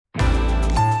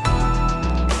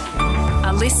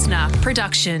listener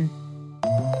production.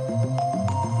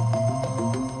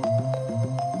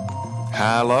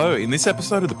 Hello, in this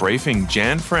episode of The Briefing,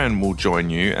 Jan Fran will join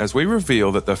you as we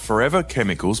reveal that the forever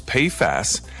chemicals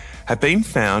PFAS have been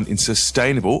found in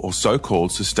sustainable or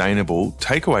so-called sustainable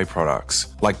takeaway products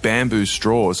like bamboo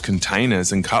straws,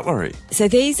 containers and cutlery. So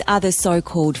these are the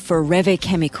so-called forever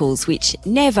chemicals which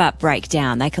never break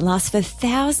down. They can last for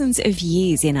thousands of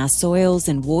years in our soils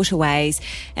and waterways,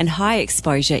 and high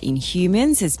exposure in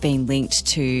humans has been linked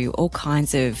to all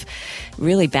kinds of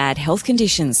really bad health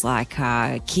conditions like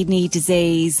kidney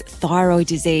disease, thyroid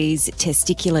disease,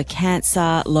 testicular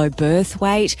cancer, low birth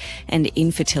weight and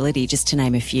infertility, just to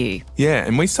name a few. Yeah,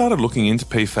 and we started looking into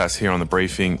PFAS here on The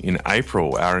Briefing in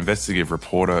April. Our investigative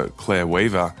reporter, Claire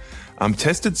Weaver,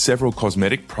 tested several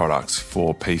cosmetic products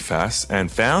for PFAS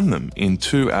and found them in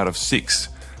 2 out of 6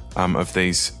 of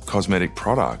these cosmetic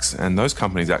products. And those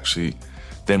companies actually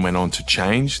then went on to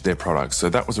change their products. So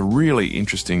that was a really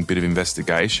interesting bit of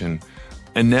investigation.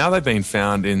 And now they've been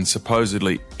found in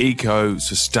supposedly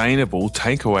eco-sustainable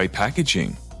takeaway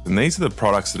packaging. And these are the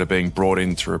products that are being brought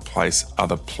in to replace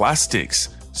other plastics.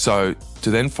 So to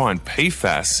then find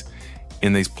PFAS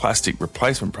in these plastic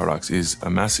replacement products is a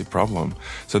massive problem.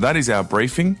 So that is our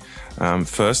briefing.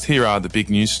 First, here are the big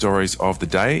news stories of the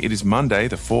day. It is Monday,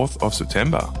 the 4th of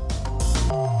September.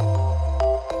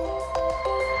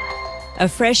 A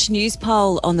fresh news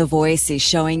poll on The Voice is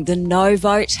showing the no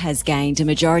vote has gained a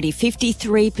majority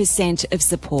 53% of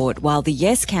support, while the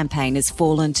yes campaign has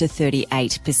fallen to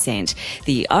 38%.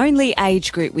 The only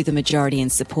age group with a majority in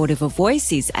support of A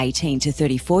Voice is 18 to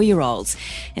 34-year-olds.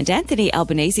 And Anthony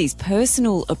Albanese's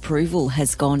personal approval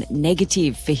has gone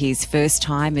negative for his first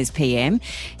time as PM.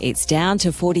 It's down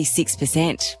to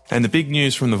 46%. And the big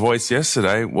news from The Voice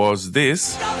yesterday was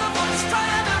this.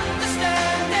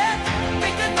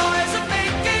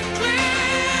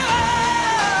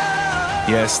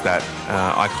 Yes, that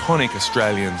iconic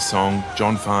Australian song,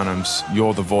 John Farnham's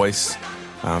You're the Voice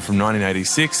from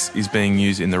 1986 is being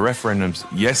used in the referendum's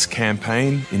Yes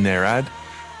campaign in their ad,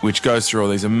 which goes through all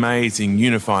these amazing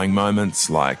unifying moments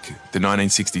like the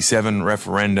 1967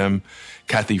 referendum,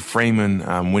 Cathy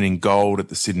Freeman winning gold at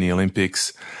the Sydney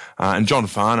Olympics. And John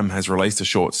Farnham has released a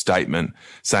short statement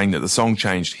saying that the song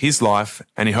changed his life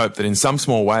and he hoped that in some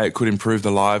small way it could improve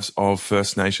the lives of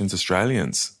First Nations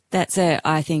Australians. That's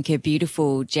I think, a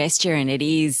beautiful gesture, and it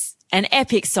is an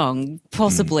epic song,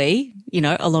 possibly,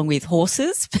 along with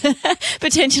Horses,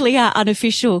 potentially our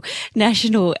unofficial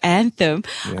national anthem.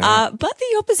 Yeah. But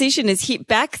the opposition has hit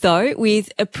back, though,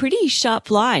 with a pretty sharp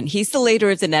line. Here's the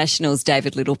leader of the Nationals,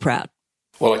 David Littleproud.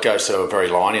 Well, it goes to a very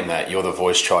line in that You're the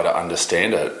Voice, try to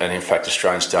understand it. And in fact,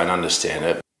 Australians don't understand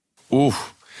it.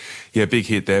 Oof. Yeah, big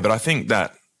hit there. But I think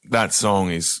that song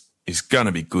is going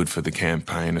to be good for the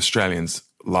campaign. Australians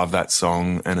love that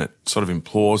song, and it sort of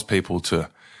implores people to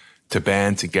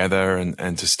band together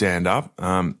and to stand up.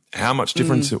 How much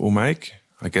difference it will make,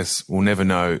 I guess we'll never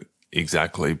know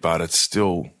exactly, but it's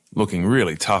still looking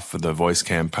really tough for the Voice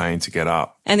campaign to get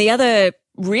up. And the other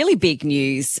really big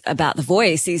news about The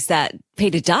Voice is that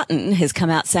Peter Dutton has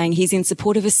come out saying he's in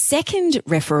support of a second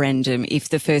referendum if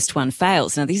the first one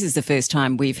fails. Now, this is the first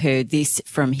time we've heard this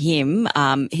from him.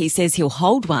 He says he'll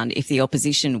hold one if the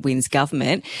opposition wins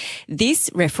government. This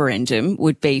referendum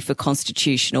would be for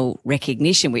constitutional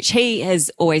recognition, which he has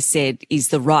always said is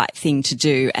the right thing to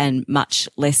do and much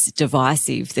less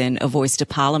divisive than a voice to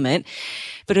Parliament.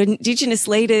 But Indigenous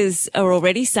leaders are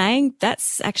already saying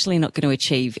that's actually not going to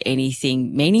achieve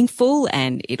anything meaningful,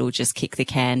 and it'll just kick the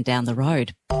can down the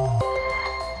road.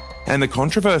 And the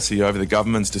controversy over the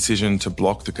government's decision to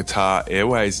block the Qatar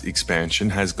Airways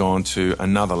expansion has gone to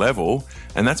another level,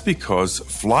 and that's because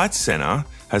Flight Centre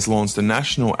has launched a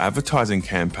national advertising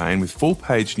campaign with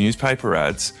full-page newspaper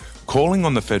ads calling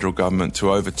on the federal government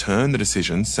to overturn the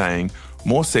decision, saying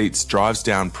more seats drives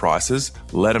down prices,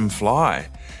 let them fly.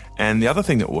 And the other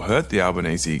thing that will hurt the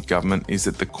Albanese government is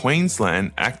that the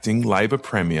Queensland acting Labor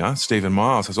Premier, Stephen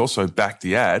Miles, has also backed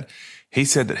the ad. He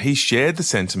said that he shared the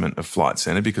sentiment of Flight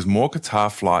Centre because more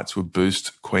Qatar flights would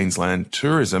boost Queensland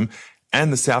tourism,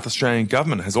 and the South Australian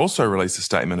government has also released a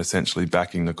statement essentially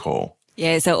backing the call.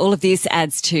 Yeah, so all of this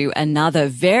adds to another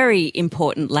very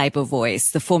important Labor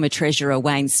voice, the former Treasurer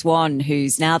Wayne Swan,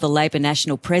 who's now the Labor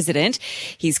National President.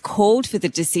 He's called for the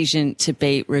decision to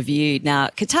be reviewed. Now,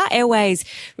 Qatar Airways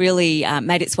really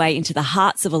made its way into the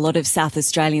hearts of a lot of South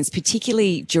Australians,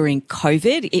 particularly during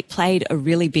COVID. It played a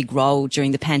really big role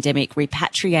during the pandemic,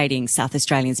 repatriating South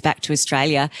Australians back to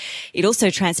Australia. It also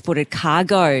transported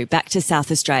cargo back to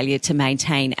South Australia to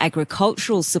maintain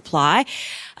agricultural supply.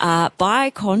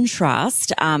 By contrast,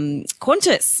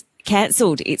 Qantas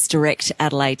cancelled its direct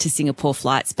Adelaide to Singapore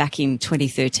flights back in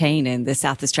 2013, and the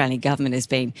South Australian government has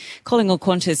been calling on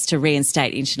Qantas to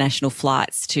reinstate international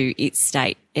flights to its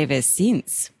state ever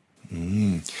since.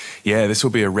 Yeah, this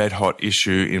will be a red-hot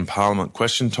issue in Parliament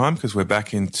question time because we're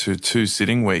back into 2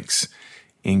 sitting weeks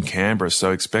in Canberra.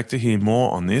 So expect to hear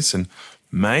more on this and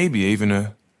maybe even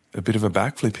a bit of a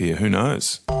backflip here. Who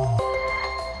knows?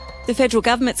 The federal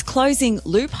government's Closing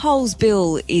Loopholes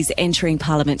Bill is entering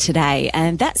Parliament today,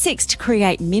 and that seeks to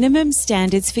create minimum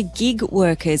standards for gig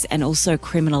workers and also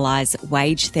criminalise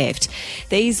wage theft.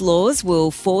 These laws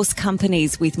will force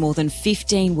companies with more than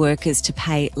 15 workers to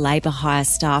pay labour hire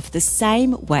staff the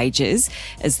same wages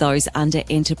as those under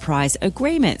enterprise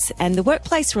agreements. And the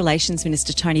Workplace Relations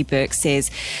Minister Tony Burke says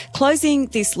closing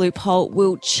this loophole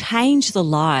will change the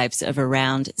lives of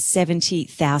around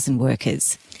 70,000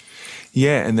 workers.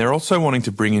 Yeah, and they're also wanting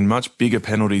to bring in much bigger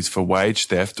penalties for wage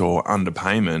theft or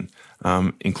underpayment,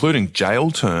 including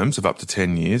jail terms of up to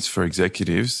 10 years for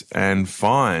executives and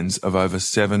fines of over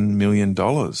 $7 million.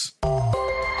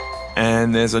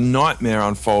 And there's a nightmare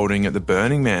unfolding at the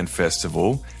Burning Man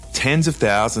Festival. Tens of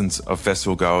thousands of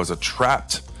festival goers are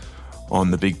trapped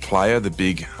on the big player, the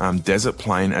big desert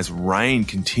plain, as rain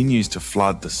continues to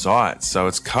flood the site. So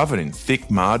it's covered in thick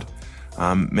mud.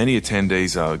 Many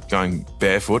attendees are going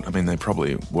barefoot. I mean, they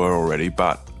probably were already,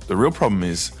 but the real problem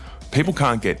is people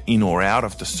can't get in or out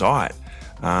of the site.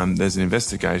 There's an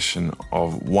investigation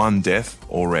of 1 death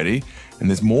already, and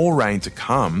there's more rain to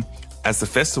come as the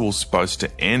festival's supposed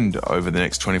to end over the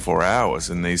next 24 hours,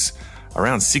 and these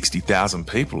around 60,000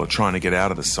 people are trying to get out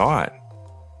of the site.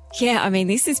 Yeah, I mean,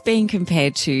 this is being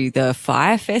compared to the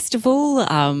Fire Festival,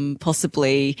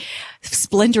 possibly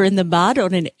Splendour in the Mud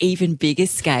on an even bigger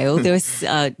scale. There was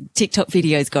TikTok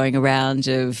videos going around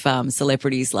of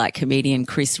celebrities like comedian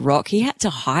Chris Rock. He had to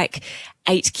hike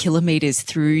 8 kilometres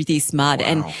through this mud. Wow.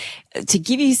 And to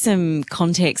give you some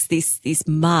context, this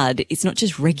mud, it's not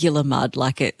just regular mud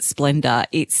like at Splendour.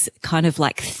 It's kind of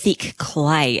like thick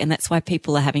clay. And that's why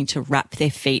people are having to wrap their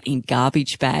feet in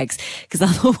garbage bags, because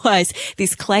otherwise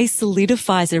this clay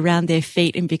solidifies around their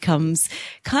feet and becomes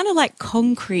kind of like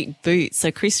concrete boots. So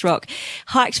Chris Rock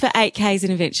hiked for 8Ks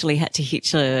and eventually had to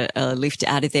hitch a lift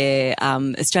out of there.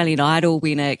 Australian Idol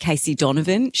winner Casey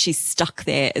Donovan, she's stuck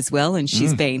there as well, and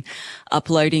she's been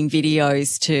uploading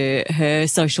videos to her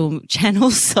social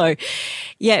channels. So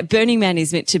yeah, Burning Man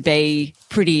is meant to be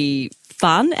pretty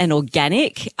fun and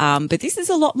organic, but this is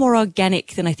a lot more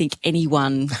organic than I think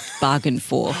anyone bargained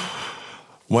for.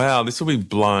 Wow, this will be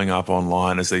blowing up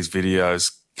online as these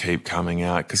videos keep coming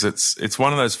out, because it's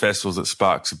one of those festivals that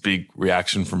sparks a big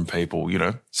reaction from people. You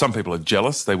know, some people are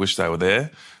jealous, they wish they were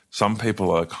there. Some people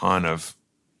are kind of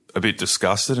a bit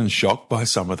disgusted and shocked by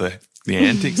some of the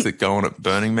antics that go on at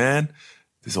Burning Man.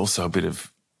 There's also a bit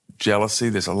of jealousy.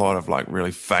 There's a lot of like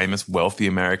really famous, wealthy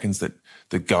Americans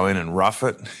that go in and rough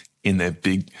it in their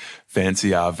big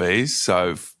fancy RVs.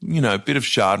 So, you know, a bit of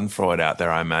schadenfreude out there,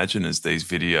 I imagine, as these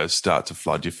videos start to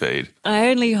flood your feed. I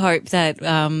only hope that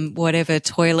whatever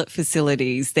toilet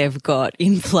facilities they've got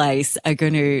in place are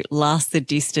going to last the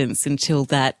distance until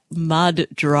that mud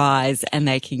dries and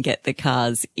they can get the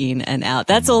cars in and out.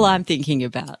 That's all I'm thinking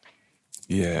about.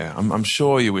 Yeah, I'm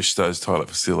sure you wish those toilet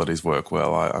facilities work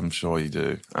well. I'm sure you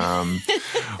do.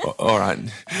 All right.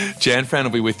 Jan Fran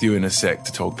will be with you in a sec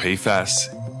to talk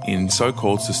PFAS in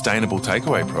so-called sustainable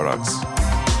takeaway products.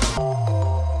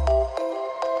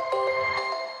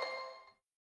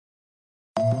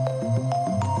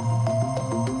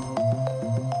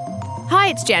 Hi,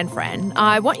 it's Jan Fran.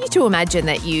 I want you to imagine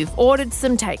that you've ordered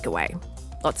some takeaway.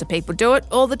 Lots of people do it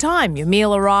all the time. Your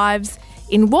meal arrives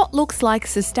in what looks like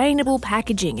sustainable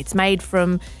packaging. It's made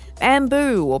from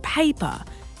bamboo or paper,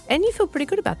 and you feel pretty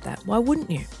good about that. Why wouldn't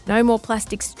you? No more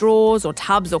plastic straws or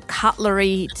tubs or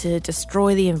cutlery to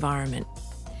destroy the environment.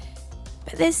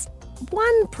 But there's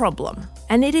one problem,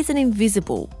 and it is an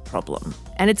invisible problem,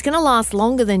 and it's going to last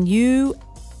longer than you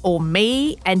or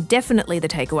me, and definitely the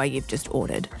takeaway you've just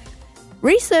ordered.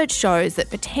 Research shows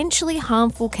that potentially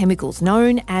harmful chemicals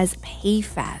known as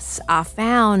PFAS are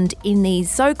found in these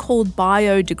so-called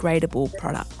biodegradable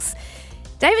products.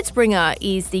 David Springer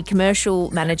is the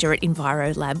commercial manager at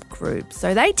EnviroLab Group.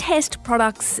 So they test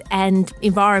products and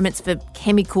environments for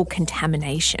chemical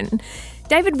contamination.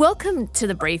 David, welcome to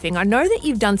the briefing. I know that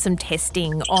you've done some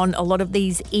testing on a lot of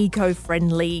these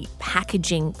eco-friendly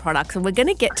packaging products, and we're going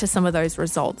to get to some of those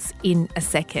results in a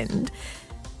second.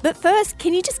 But first,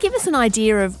 can you just give us an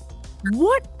idea of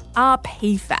what are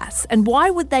PFAS and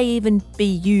why would they even be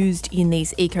used in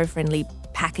these eco-friendly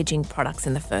packaging products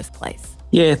in the first place?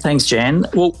 Yeah, thanks, Jan.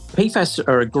 Well, PFAS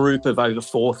are a group of over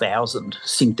 4,000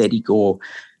 synthetic or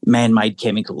man-made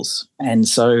chemicals. And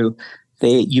so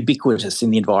they're ubiquitous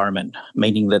in the environment,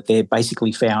 meaning that they're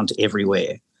basically found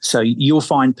everywhere. So you'll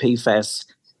find PFAS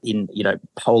in,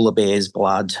 polar bears'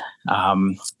 blood,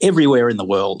 everywhere in the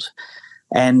world.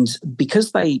 And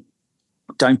because they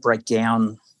don't break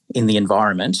down in the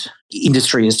environment,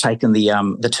 industry has taken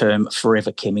the term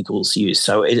forever chemicals use.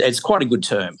 So it's quite a good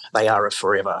term. They are a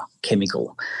forever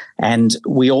chemical. And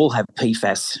we all have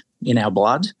PFAS in our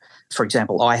blood. For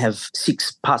example, I have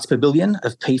 6 parts per billion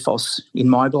of PFOS in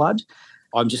my blood.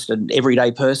 I'm just an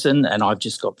everyday person, and I've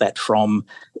just got that from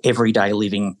everyday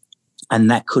living. And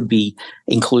that could be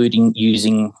including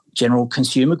using general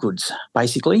consumer goods,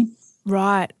 basically.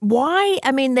 Right. Why?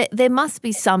 I mean, there must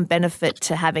be some benefit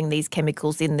to having these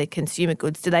chemicals in the consumer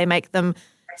goods. Do they make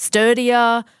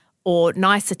sturdier or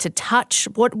nicer to touch?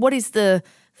 What is the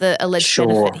alleged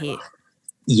benefit here?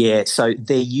 Yeah, so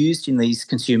they're used in these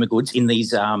consumer goods, in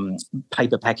these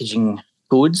paper packaging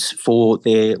goods for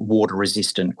their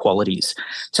water-resistant qualities.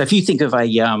 So if you think of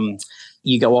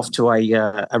you go off to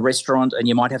a restaurant and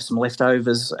you might have some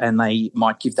leftovers and they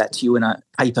might give that to you in a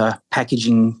paper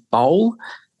packaging bowl,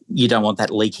 you don't want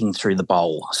that leaking through the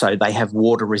bowl. So they have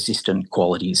water-resistant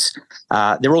qualities.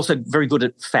 They're also very good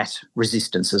at fat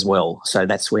resistance as well. So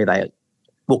that's where they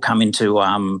will come into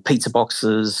pizza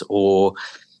boxes or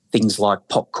things like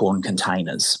popcorn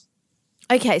containers.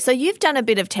 Okay, so you've done a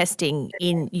bit of testing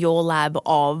in your lab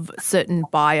of certain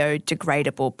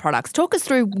biodegradable products. Talk us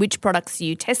through which products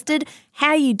you tested,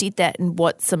 how you did that, and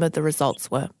what some of the results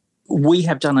were. We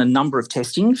have done a number of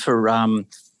testing for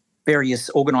various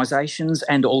organisations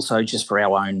and also just for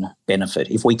our own benefit.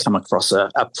 If we come across a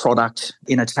product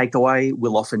in a takeaway,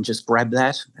 we'll often just grab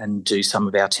that and do some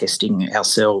of our testing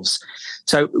ourselves.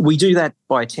 So we do that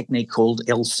by a technique called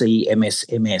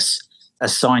LC-MS-MS, a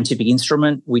scientific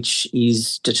instrument which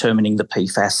is determining the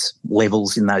PFAS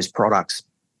levels in those products.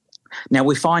 Now,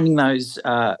 we're finding those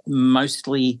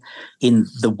mostly in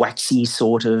the waxy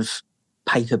sort of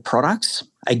paper products,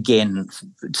 again,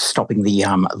 stopping the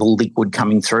liquid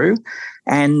coming through.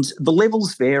 And the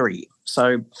levels vary.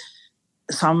 So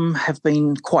some have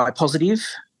been quite positive.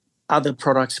 Other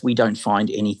products, we don't find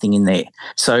anything in there.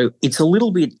 So it's a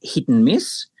little bit hit and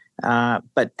miss.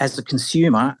 But as a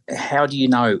consumer, how do you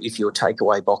know if your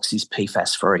takeaway box is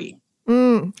PFAS free?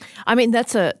 I mean,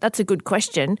 that's a good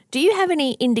question. Do you have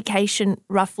any indication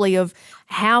roughly of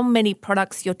how many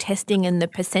products you're testing and the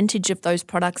percentage of those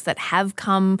products that have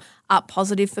come up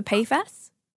positive for PFAS?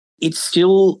 It's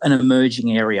still an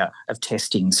emerging area of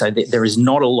testing, so there is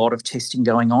not a lot of testing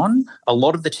going on. A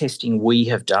lot of the testing we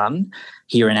have done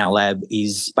here in our lab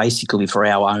is basically for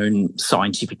our own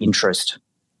scientific interest.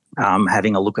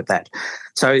 Having a look at that.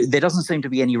 So there doesn't seem to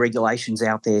be any regulations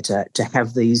out there to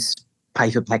have these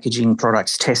paper packaging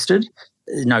products tested,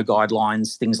 no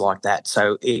guidelines, things like that.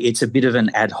 So it's a bit of an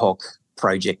ad hoc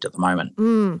project at the moment.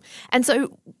 And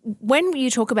so when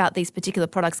you talk about these particular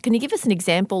products, can you give us an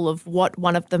example of what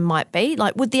one of them might be?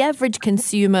 Like, would the average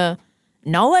consumer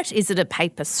know it? Is it a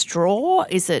paper straw?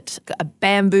 Is it a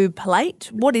bamboo plate?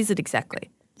 What is it exactly?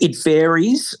 It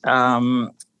varies.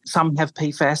 Some have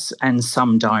PFAS and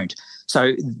some don't.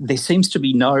 So there seems to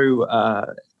be no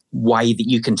way that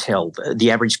you can tell.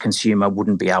 The average consumer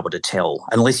wouldn't be able to tell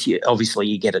unless you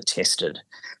get it tested.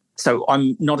 So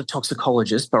I'm not a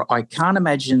toxicologist, but I can't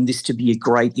imagine this to be a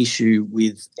great issue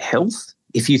with health.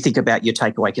 If you think about your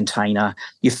takeaway container,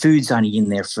 your food's only in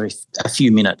there for a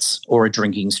few minutes, or a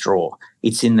drinking straw.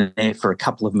 It's in there for a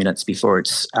couple of minutes before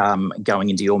it's going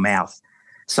into your mouth.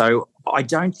 So I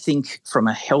don't think from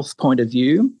a health point of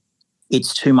view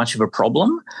it's too much of a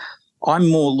problem. I'm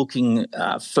more looking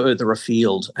further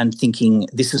afield and thinking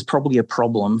this is probably a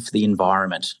problem for the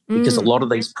environment because a lot of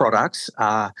these products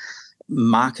are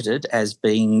marketed as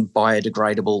being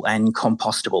biodegradable and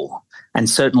compostable. And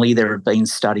certainly there have been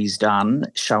studies done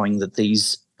showing that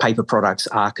these paper products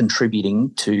are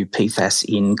contributing to PFAS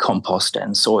in compost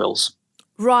and soils.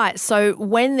 Right. So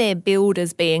when they're billed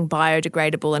as being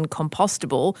biodegradable and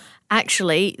compostable,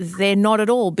 actually they're not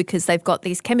at all, because they've got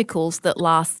these chemicals that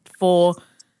last for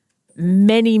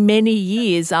many, many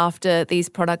years after these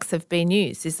products have been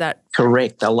used. Is that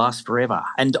correct? They'll last forever.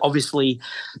 And obviously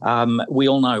we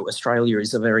all know Australia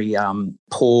is a very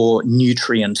poor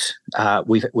nutrient.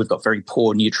 We've got very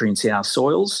poor nutrients in our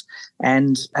soils.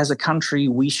 And as a country,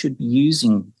 we should be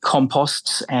using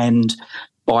composts and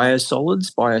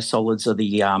biosolids. Biosolids are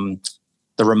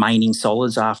the remaining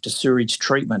solids after sewage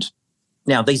treatment.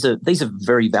 Now, these are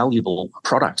very valuable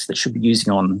products that should be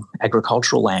using on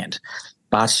agricultural land.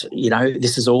 But,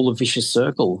 this is all a vicious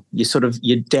circle.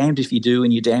 You're damned if you do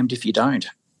and you're damned if you don't.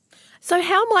 So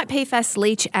how might PFAS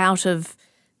leach out of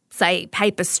say,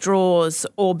 paper straws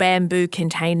or bamboo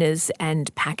containers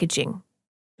and packaging?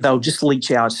 They'll just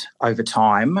leach out over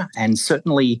time, and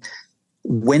certainly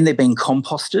when they're being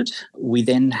composted, we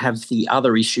then have the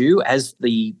other issue as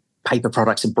the paper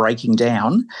products are breaking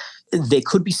down. There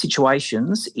could be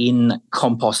situations in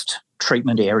compost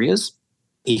treatment areas,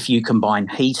 if you combine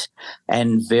heat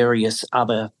and various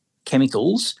other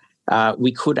chemicals,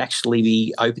 we could actually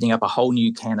be opening up a whole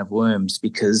new can of worms,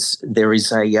 because there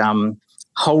is a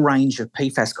whole range of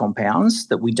PFAS compounds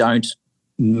that we don't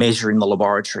measure in the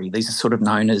laboratory. These are sort of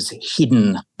known as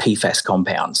hidden PFAS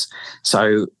compounds.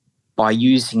 So by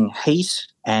using heat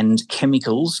and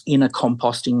chemicals in a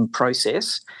composting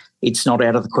process, it's not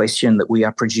out of the question that we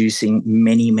are producing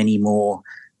many, many more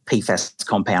PFAS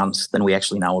compounds than we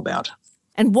actually know about.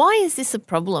 And why is this a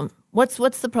problem? What's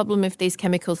the problem if these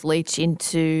chemicals leach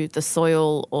into the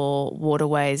soil or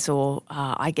waterways or,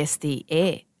 I guess, the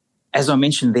air? As I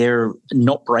mentioned, they're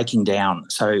not breaking down,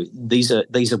 so these are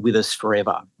with us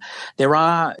forever. There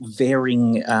are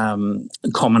varying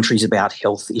commentaries about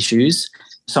health issues.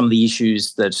 Some of the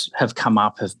issues that have come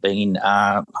up have been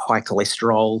high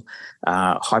cholesterol,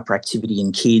 hyperactivity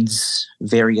in kids,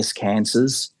 various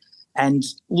cancers. And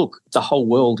look, the whole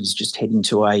world is just heading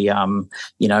to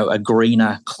a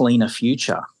greener, cleaner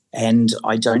future. And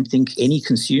I don't think any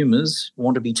consumers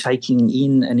want to be taking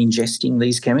in and ingesting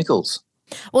these chemicals.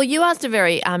 Well, you asked a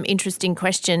very interesting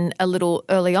question a little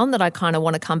early on that I kind of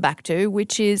want to come back to,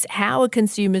 which is how are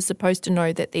consumers supposed to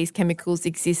know that these chemicals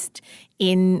exist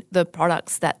in the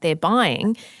products that they're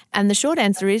buying? And the short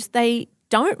answer is they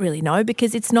don't really know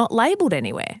because it's not labelled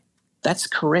anywhere. That's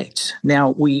correct.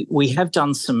 Now, we have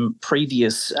done some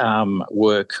previous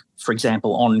work, for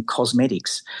example, on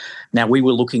cosmetics. Now, we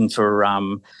were looking for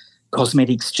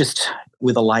cosmetics just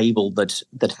with a label that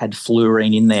had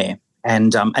fluorine in there.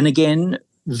 And again,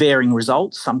 varying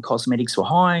results. Some cosmetics were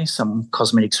high, some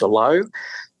cosmetics were low,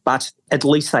 but at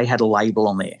least they had a label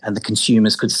on there and the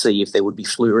consumers could see if there would be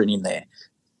fluorine in there.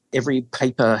 Every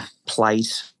paper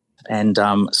plate and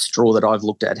straw that I've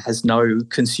looked at has no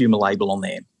consumer label on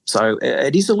there. So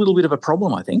it is a little bit of a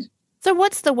problem, I think. So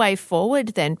what's the way forward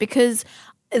then? Because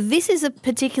this is a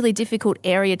particularly difficult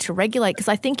area to regulate because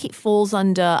I think it falls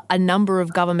under a number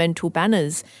of governmental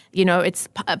banners. You know, it's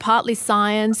partly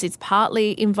science, it's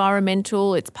partly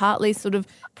environmental, it's partly sort of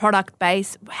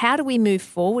product-based. How do we move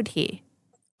forward here?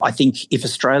 I think if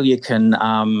Australia can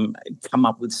come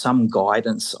up with some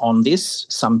guidance on this,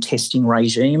 some testing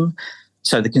regime,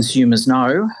 so the consumers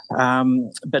know.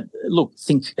 But look,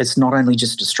 think it's not only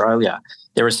just Australia.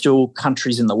 There are still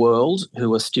countries in the world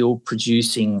who are still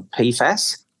producing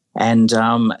PFAS, and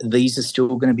these are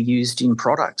still going to be used in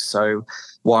products. So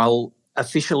while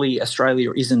officially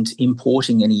Australia isn't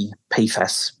importing any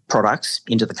PFAS products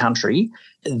into the country,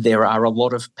 there are a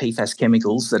lot of PFAS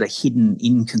chemicals that are hidden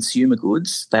in consumer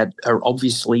goods that are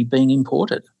obviously being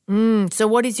imported. So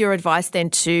what is your advice then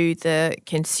to the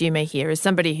consumer here? As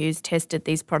somebody who's tested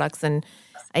these products and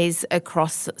is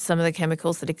across some of the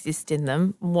chemicals that exist in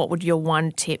them, what would your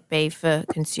one tip be for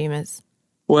consumers?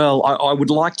 Well, I would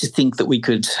like to think that we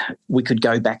could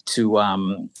go back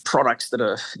to products that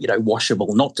are,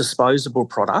 washable, not disposable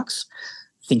products.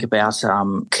 Think about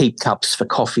keep cups for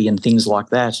coffee and things like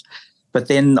that. But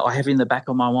then I have in the back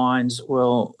of my mind,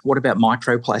 well, what about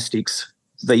microplastics?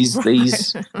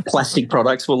 These plastic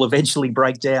products will eventually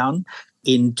break down.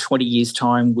 In 20 years'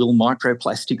 time, will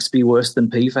microplastics be worse than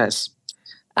PFAS?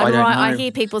 I don't know. I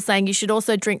hear people saying you should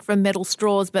also drink from metal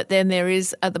straws, but then there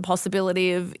is the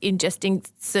possibility of ingesting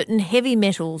certain heavy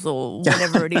metals or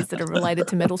whatever it is that are related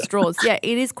to metal straws. Yeah,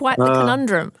 it is quite the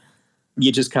conundrum.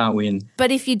 You just can't win. But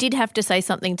if you did have to say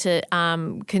something to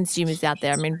consumers out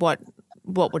there, I mean, what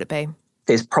would it be?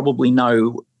 There's probably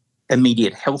no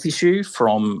immediate health issue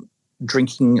from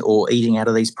drinking or eating out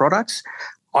of these products.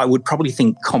 I would probably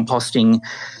think composting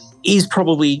is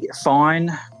probably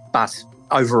fine, but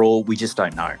overall, we just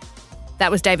don't know. That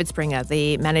was David Springer,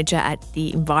 the manager at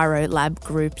the EnviroLab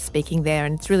Group, speaking there.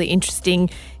 And it's really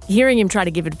interesting hearing him try to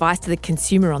give advice to the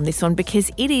consumer on this one because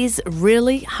it is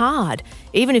really hard.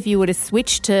 Even if you were to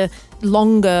switch to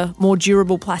longer, more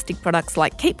durable plastic products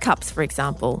like keep cups, for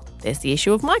example, there's the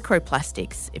issue of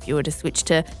microplastics. If you were to switch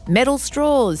to metal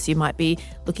straws, you might be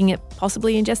looking at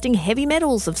possibly ingesting heavy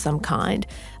metals of some kind.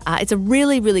 It's a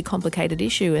really, really complicated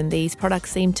issue, and these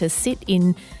products seem to sit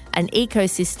in an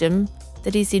ecosystem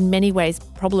that is in many ways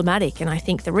problematic. And I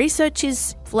think the research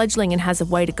is fledgling and has a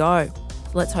way to go.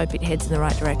 So let's hope it heads in the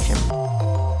right direction.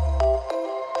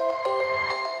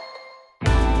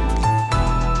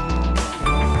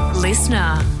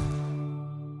 Listener.